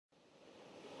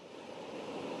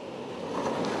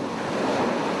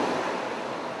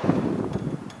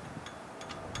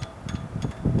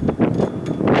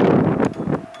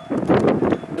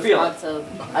feel it.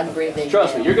 Unbreathing.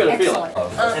 Trust me, you're gonna feel it.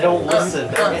 I don't listen.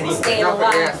 Staying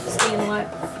alive. Staying alive.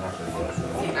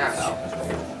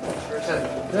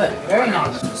 Good. Very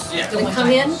nice. Yeah. Gonna come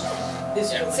in.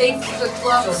 Safe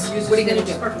gloves. What are you gonna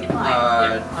do?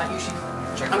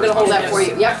 I'm gonna hold that for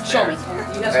you. Yep. Show me.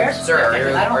 Sir,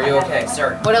 are you okay,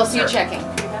 sir? What else are you checking?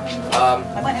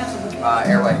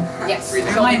 Airway. Yes.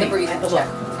 Breathing. Show me the breathing check.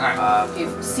 Alright. Do you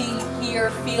see, hear,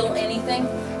 feel anything?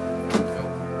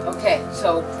 Okay,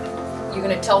 so you're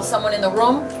gonna tell someone in the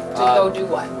room to go do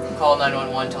what? Call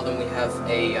 911, tell them we have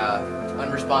a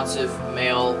unresponsive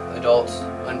male adult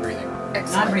unbreathing.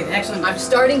 Excellent. Unbreathing, excellent. I'm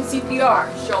starting CPR.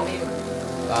 Show me.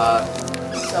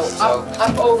 So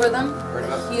up over them,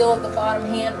 the heel of the bottom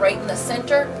hand right in the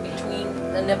center between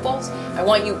the nipples. I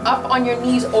want you up on your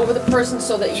knees over the person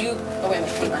so that you, oh wait a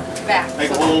minute, hang on, back.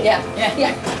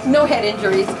 Yeah, no head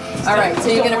injuries. All right, so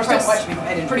you're gonna press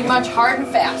pretty much hard and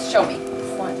fast. Show me.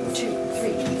 1, 2,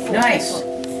 3, 4. Nice.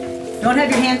 Don't have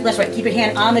your hand, that's right, keep your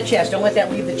hand on the chest. Don't let that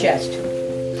leave the chest.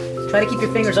 Try to keep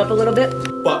your fingers up a little bit.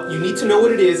 But you need to know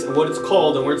what it is and what it's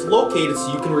called and where it's located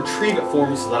so you can retrieve it for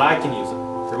me so that I can use it.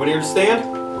 Everybody understand?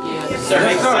 Yes, Does that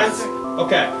make sense?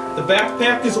 Okay. The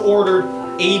backpack is ordered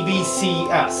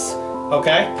ABCS.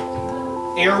 Okay?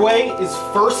 Airway is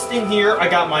first in here. I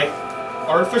got my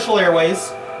artificial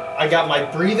airways. I got my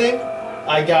breathing.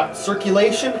 I got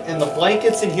circulation, and the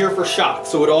blankets in here for shock.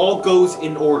 So it all goes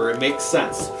in order. It makes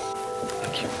sense.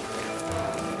 Thank you.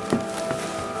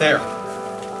 There.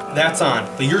 That's on.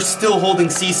 But you're still holding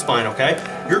C-spine, okay?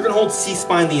 You're going to hold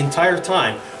C-spine the entire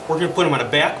time. We're going to put them on a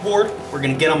backboard. We're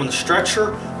going to get them on the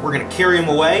stretcher. We're going to carry them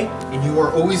away. And you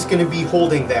are always going to be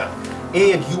holding that.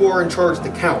 And you are in charge of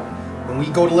the count. When we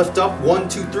go to lift up, 1,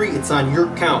 2, 3, it's on your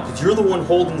count. Because you're the one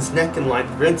holding his neck in line,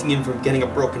 preventing him from getting a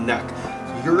broken neck.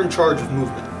 So you're in charge of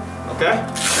movement. Okay?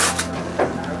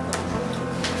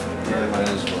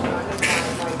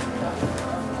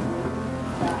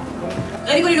 Does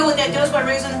anybody know what that does by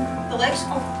raising the legs?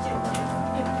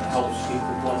 Helps keep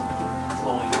the blood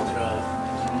flowing into the...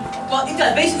 Well, it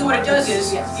does. Basically what it does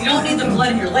is, you don't need the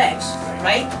blood in your legs,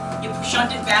 right? You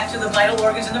shunt it back to the vital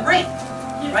organs in the brain,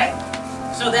 right?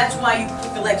 So that's why you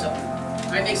put the legs up.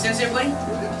 All right, make sense, everybody?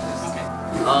 Okay.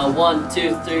 1,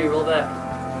 2, 3, roll back.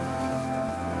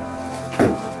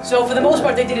 So for the most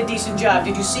part, they did a decent job.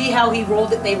 Did you see how he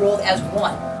rolled it? They rolled as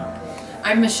one.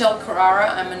 I'm Michelle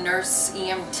Carrara. I'm a nurse,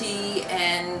 EMT,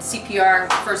 and CPR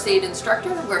first aid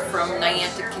instructor. We're from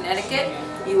Niantic, Connecticut.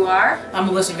 You are? I'm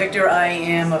Melissa Victor. I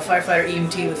am a firefighter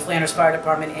EMT with Flanders Fire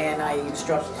Department, and I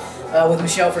instruct with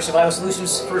Michelle for Survival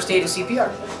Solutions First Aid and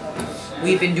CPR.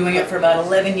 We've been doing it for about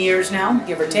 11 years now,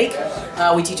 give or take.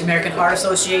 We teach American Heart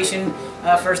Association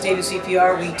First Aid and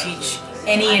CPR. We teach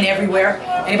any and everywhere.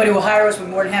 Anybody will hire us, we're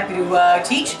more than happy to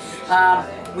teach.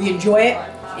 We enjoy it,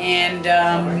 and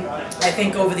I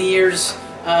think over the years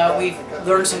we've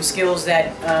learned some skills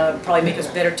that probably make us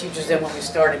better teachers than when we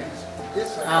started.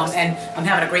 And I'm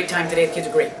having a great time today, the kids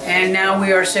are great. And now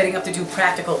we are setting up to do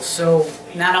practicals, so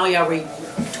not only are we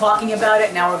talking about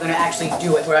it, now we're going to actually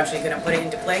do it. We're actually going to put it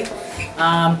into play.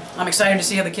 I'm excited to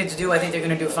see how the kids do. I think they're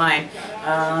going to do fine.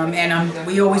 And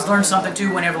we always learn something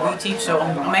too whenever we teach, so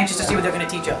I'm anxious to see what they're going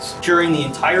to teach us. During the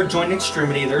entire joint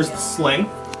extremity, there's the sling.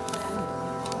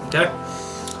 Okay?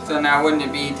 So now wouldn't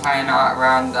it be tying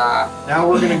around the... Now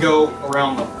we're going to go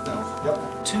around the... Yep.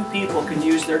 2 people can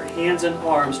use their hands and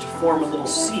arms to form a little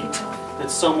seat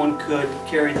that someone could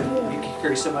carry them. You can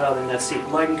carry someone out in that seat.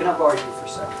 Mike, can I borrow you for a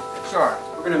second? Sure.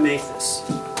 We're going to make this.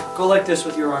 Go like this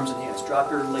with your arms and hands.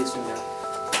 Drop your legs in there.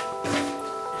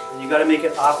 And you got to make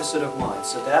it opposite of mine.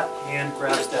 So that hand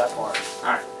grabs that arm. All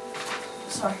right.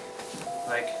 Sorry.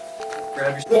 Mike,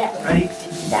 grab your... Yeah. Ready?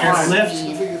 And lift.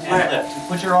 And lift. And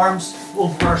put your arms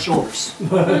over our shoulders.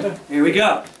 Here we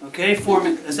go. Okay, form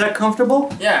it. Is that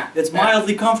comfortable? Yeah. It's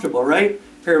mildly comfortable, right?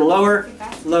 Here, lower,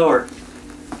 lower.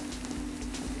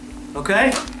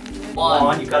 Okay?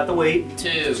 1, you got the weight.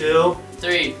 2,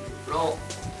 3, roll.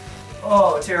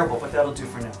 Oh, terrible, but that'll do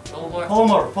for now. Roll more. Pull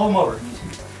them over, pull them over.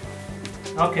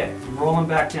 Okay, I'm rolling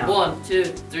back down. 1, 2,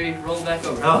 3, roll back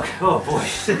over. Okay, oh boy.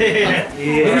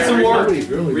 Yeah. Some more.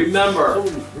 Remember,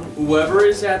 whoever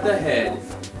is at the head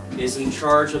is in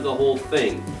charge of the whole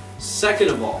thing. Second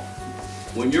of all,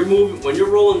 when you're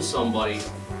rolling somebody,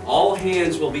 all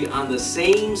hands will be on the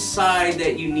same side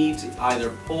that you need to either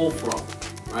pull from,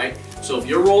 right? So if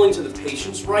you're rolling to the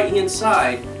patient's right-hand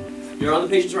side, you're on the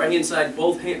patient's right-hand side,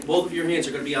 both of your hands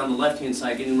are going to be on the left-hand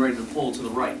side, getting ready to pull to the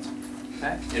right.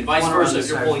 Okay? And vice versa if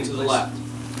you're pulling to the left.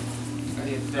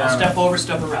 I'll step over,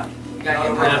 step around.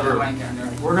 Never.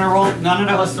 We're going to roll. No.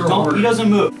 Don't, he doesn't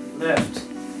move. Lift.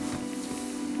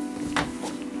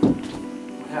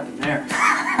 What happened there?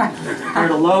 Prepare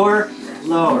to lower,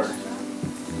 lower.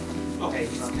 Okay.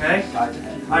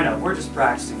 I know, we're just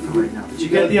practicing for right now. Did you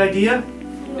get the idea?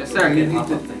 Yes, sir.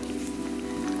 Thank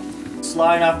you.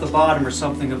 Slide off the bottom or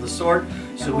something of the sort.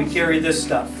 So we carry this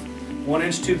stuff.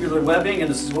 1-inch tubular webbing, and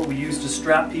this is what we use to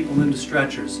strap people into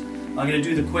stretchers. I'm going to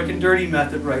do the quick and dirty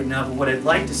method right now, but what I'd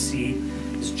like to see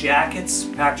is jackets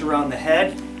packed around the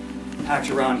head,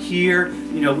 packed around here.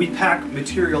 You know, we pack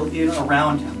material in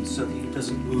around him so that he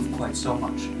doesn't move quite so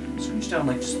much. So reach down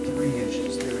like just 3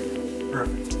 inches. There we go.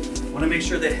 Perfect. I want to make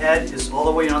sure the head is all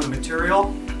the way on the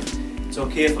material. It's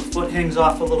okay if a foot hangs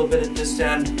off a little bit at this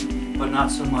end, but not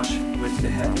so much with the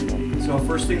head. So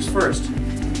first things first,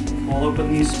 pull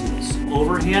open these stools.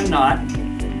 Overhand knot,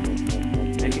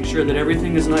 making sure that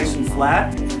everything is nice and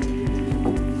flat.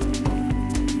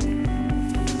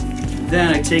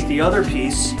 Then I take the other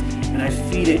piece and I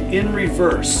feed it in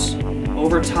reverse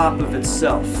over top of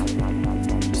itself.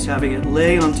 Just having it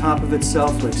lay on top of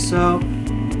itself like so.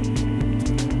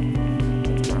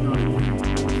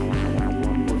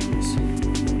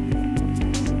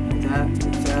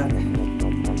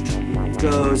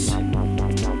 Goes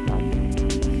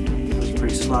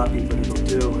pretty sloppy, but it'll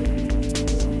do.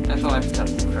 That's all I've stuff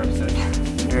the curve said.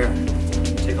 Here,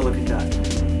 take a look at that.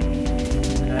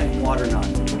 Okay, water knot.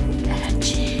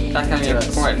 That can be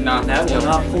important, not That will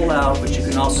not pull out, but you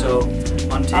can also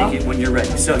untake it when you're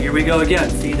ready. So here we go again.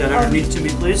 Feed that underneath to me,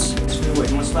 please. Wait,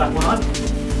 you want to slap one on? You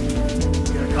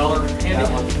got a collar handy?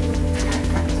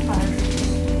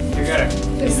 You got it.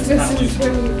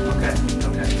 Okay.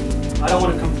 I don't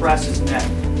want to compress his neck.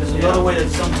 There's another way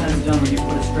that's sometimes done where you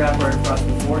put a strap right across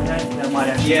the forehead. That might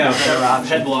actually be a better option.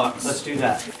 Head blocks. Let's do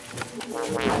that.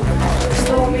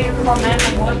 Still want me to come on man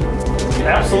one?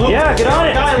 Absolutely. Yeah, get on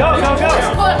it. Go.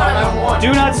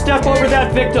 Do not step over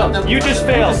that victim. You just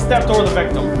failed. Stepped over the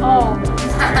victim. Oh.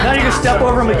 Now you can step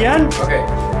over him again. Okay.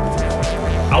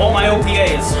 I want my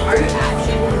OPAs. Are you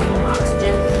actually giving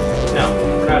oxygen? No,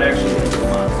 we're not actually going to do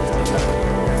oxygen.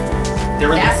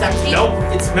 They're in That's the, nope,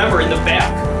 it's, remember, in the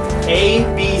back. A,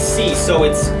 B, C. So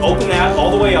it's open that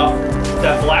all the way up.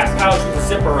 That black pouch with the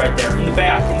zipper right there. In the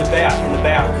back, in the back, in the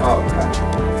back. Oh, okay.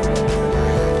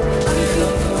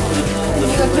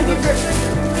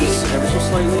 Ever so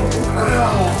slightly.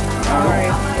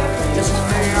 Alright. This is for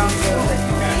your own good.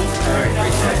 Alright,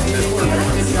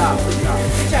 Good job.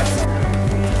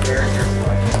 very careful.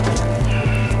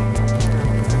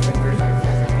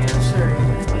 Yes, sir.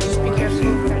 Just be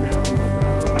careful.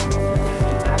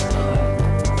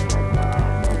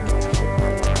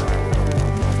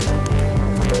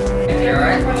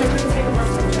 Alright?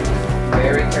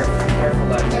 Very careful, careful.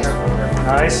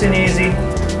 Nice and easy.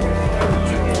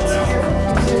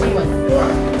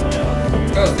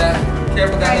 Go, Dad.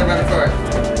 Careful down there by the floor.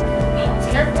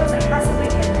 Careful as I possibly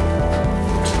can.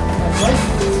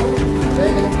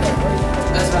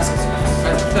 That's fast.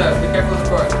 Be careful of the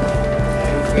floor.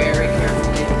 Very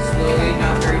carefully, slowly,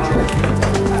 not very gently.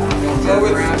 Slow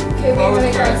with Okay, wait a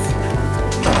minute, guys.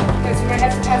 Guys, we might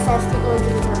have to pass off the load to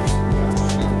the first.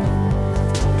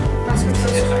 I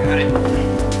got it.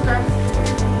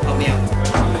 Help me out.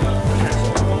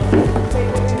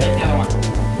 Take the other one.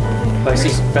 I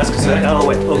see. Best cassette. Out of the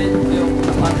way. Oh.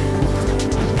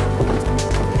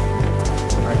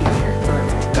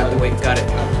 Got the weight, got it.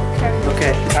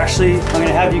 Okay. Actually, I'm going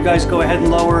to have you guys go ahead and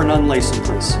lower and unlace him,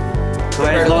 please. Go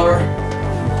ahead, lower.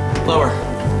 Lower.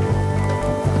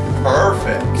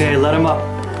 Perfect. Okay, let him up.